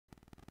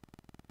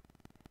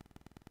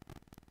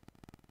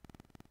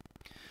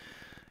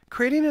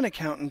Creating an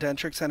account in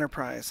Dentrix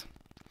Enterprise.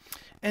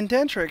 In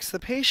Dentrix, the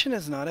patient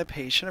is not a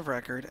patient of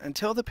record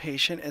until the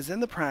patient is in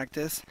the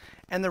practice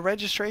and the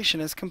registration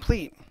is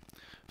complete.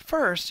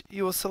 First,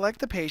 you will select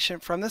the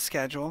patient from the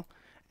schedule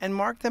and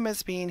mark them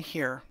as being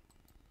here.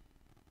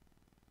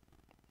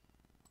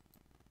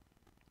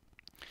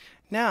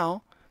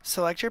 Now,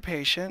 select your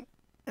patient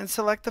and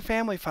select the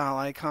family file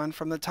icon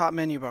from the top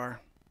menu bar.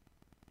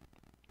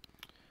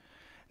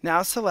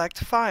 Now select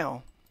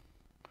File.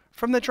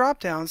 From the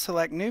drop-down,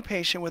 select New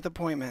Patient with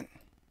Appointment.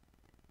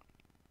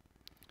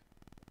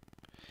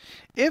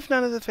 If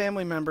none of the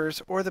family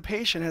members or the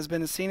patient has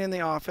been seen in the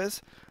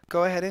office,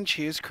 go ahead and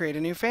choose Create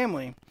a New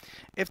Family.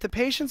 If the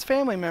patient's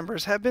family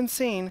members have been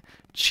seen,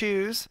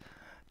 choose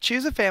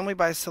a family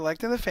by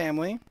selecting the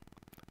family,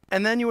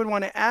 and then you would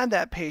want to add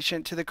that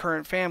patient to the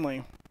current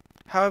family.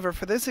 However,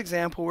 for this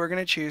example, we're going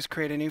to choose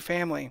Create a New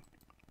Family.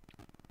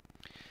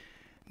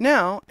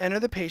 Now, enter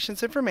the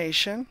patient's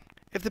information.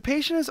 If the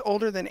patient is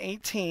older than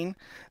 18,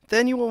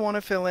 then you will want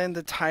to fill in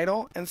the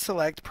title and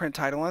select Print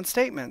Title on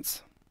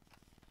Statements.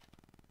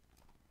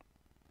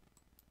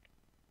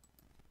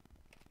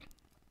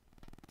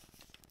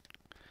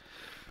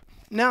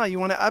 Now you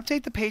want to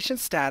update the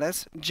patient's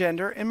status,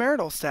 gender, and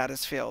marital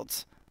status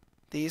fields.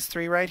 These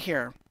three right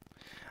here.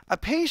 A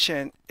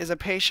patient is a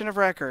patient of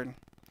record.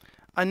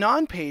 A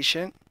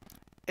non-patient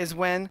is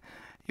when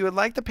you would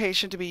like the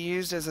patient to be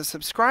used as a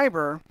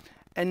subscriber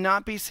and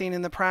not be seen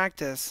in the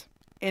practice.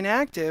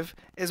 Inactive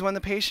is when the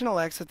patient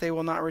elects that they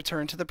will not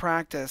return to the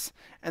practice.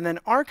 And then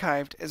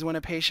archived is when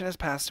a patient has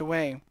passed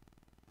away.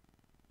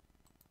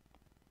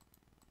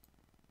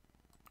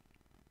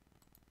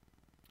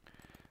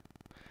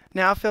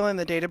 Now fill in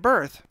the date of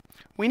birth.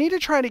 We need to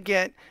try to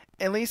get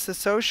at least the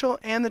social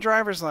and the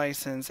driver's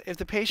license. If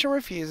the patient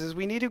refuses,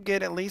 we need to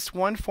get at least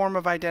one form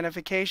of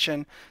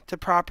identification to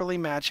properly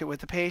match it with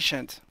the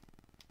patient.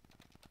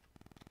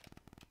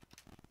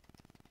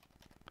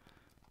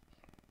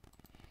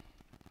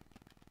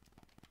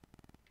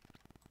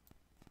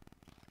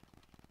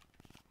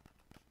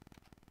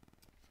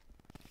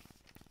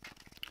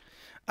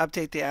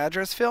 Update the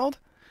address field.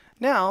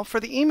 Now for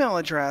the email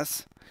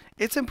address,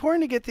 it's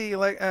important to get the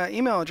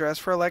email address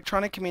for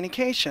electronic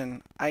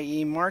communication,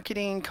 i.e.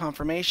 marketing,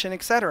 confirmation,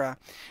 etc.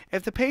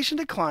 If the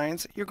patient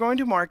declines, you're going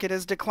to mark it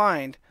as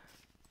declined.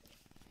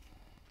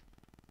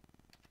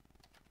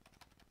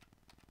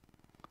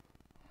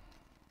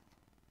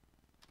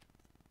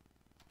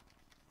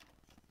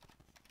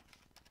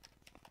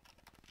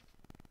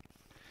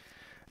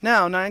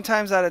 Now, 9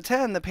 times out of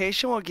 10, the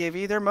patient will give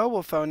you their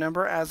mobile phone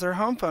number as their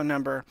home phone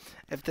number.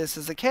 If this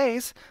is the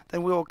case,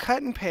 then we will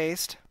cut and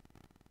paste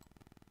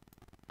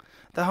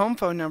the home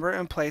phone number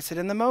and place it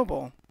in the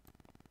mobile.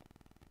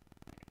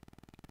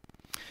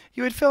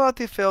 You would fill out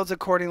the fields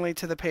accordingly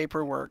to the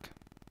paperwork.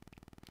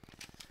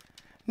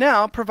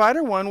 Now,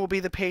 provider 1 will be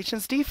the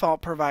patient's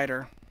default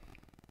provider.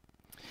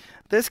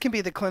 This can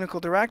be the clinical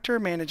director,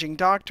 managing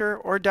doctor,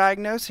 or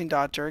diagnosing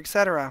doctor,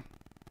 etc.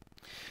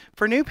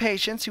 For new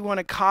patients, you want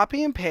to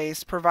copy and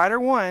paste provider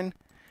 1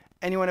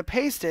 and you want to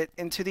paste it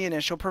into the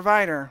initial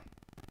provider.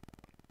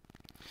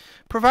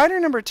 Provider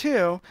number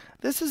 2,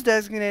 this is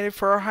designated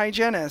for our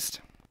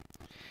hygienist.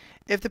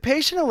 If the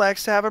patient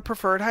elects to have a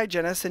preferred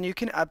hygienist, then you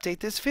can update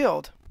this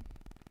field.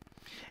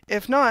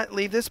 If not,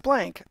 leave this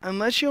blank,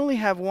 unless you only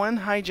have one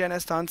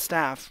hygienist on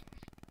staff.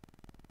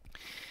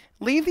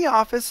 Leave the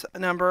office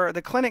number,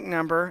 the clinic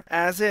number,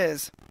 as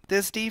is.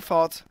 This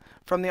defaults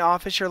from the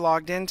office you're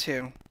logged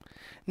into.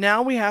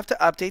 Now we have to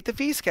update the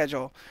fee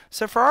schedule.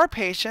 So for our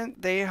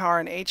patient, they are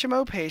an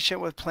HMO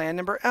patient with plan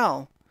number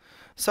L.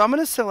 So I'm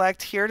going to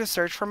select here to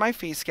search for my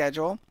fee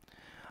schedule.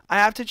 I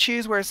have to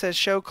choose where it says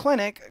Show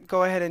Clinic.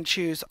 Go ahead and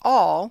choose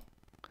All.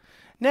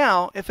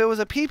 Now, if it was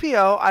a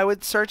PPO, I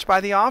would search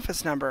by the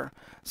office number.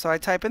 So I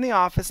type in the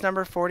office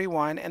number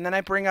 41, and then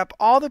I bring up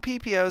all the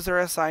PPOs that are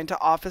assigned to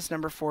office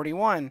number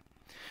 41.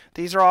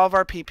 These are all of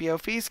our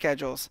PPO fee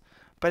schedules.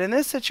 But in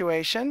this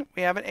situation,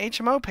 we have an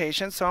HMO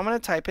patient, so I'm going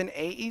to type in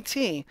AET.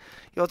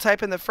 You'll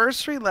type in the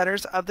first 3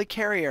 letters of the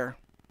carrier.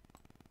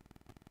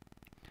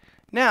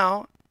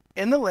 Now,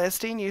 in the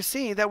listing, you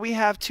see that we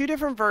have 2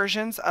 different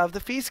versions of the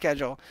fee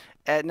schedule,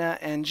 Aetna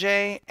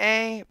NJ,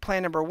 A,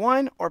 plan number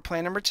 1, or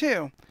plan number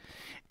 2.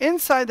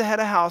 Inside the head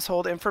of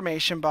household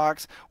information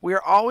box, we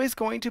are always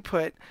going to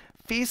put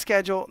fee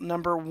schedule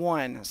number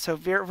 1. So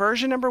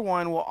version number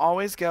 1 will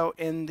always go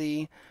in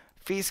the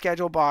fee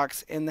schedule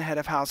box in the head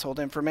of household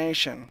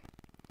information.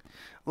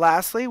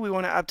 Lastly, we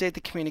want to update the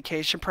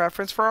communication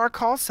preference for our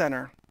call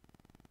center.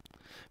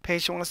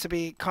 Patient wants to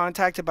be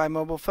contacted by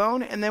mobile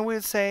phone, and then we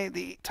would say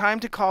the time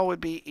to call would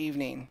be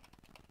evening.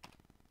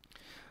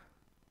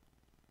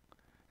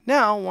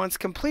 Now, once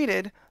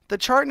completed, the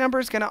chart number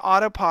is going to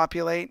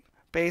auto-populate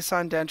based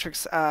on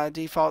Dentrix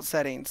default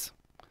settings.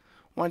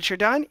 Once you're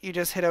done, you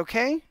just hit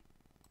OK.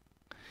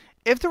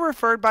 If the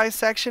referred by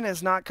section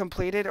is not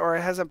completed or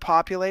it hasn't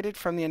populated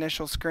from the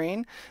initial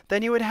screen,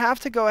 then you would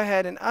have to go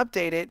ahead and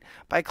update it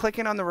by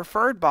clicking on the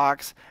referred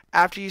box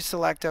after you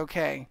select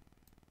OK.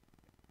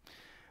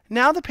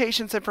 Now the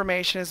patient's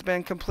information has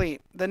been complete.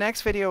 The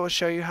next video will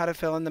show you how to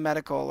fill in the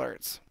medical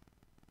alerts.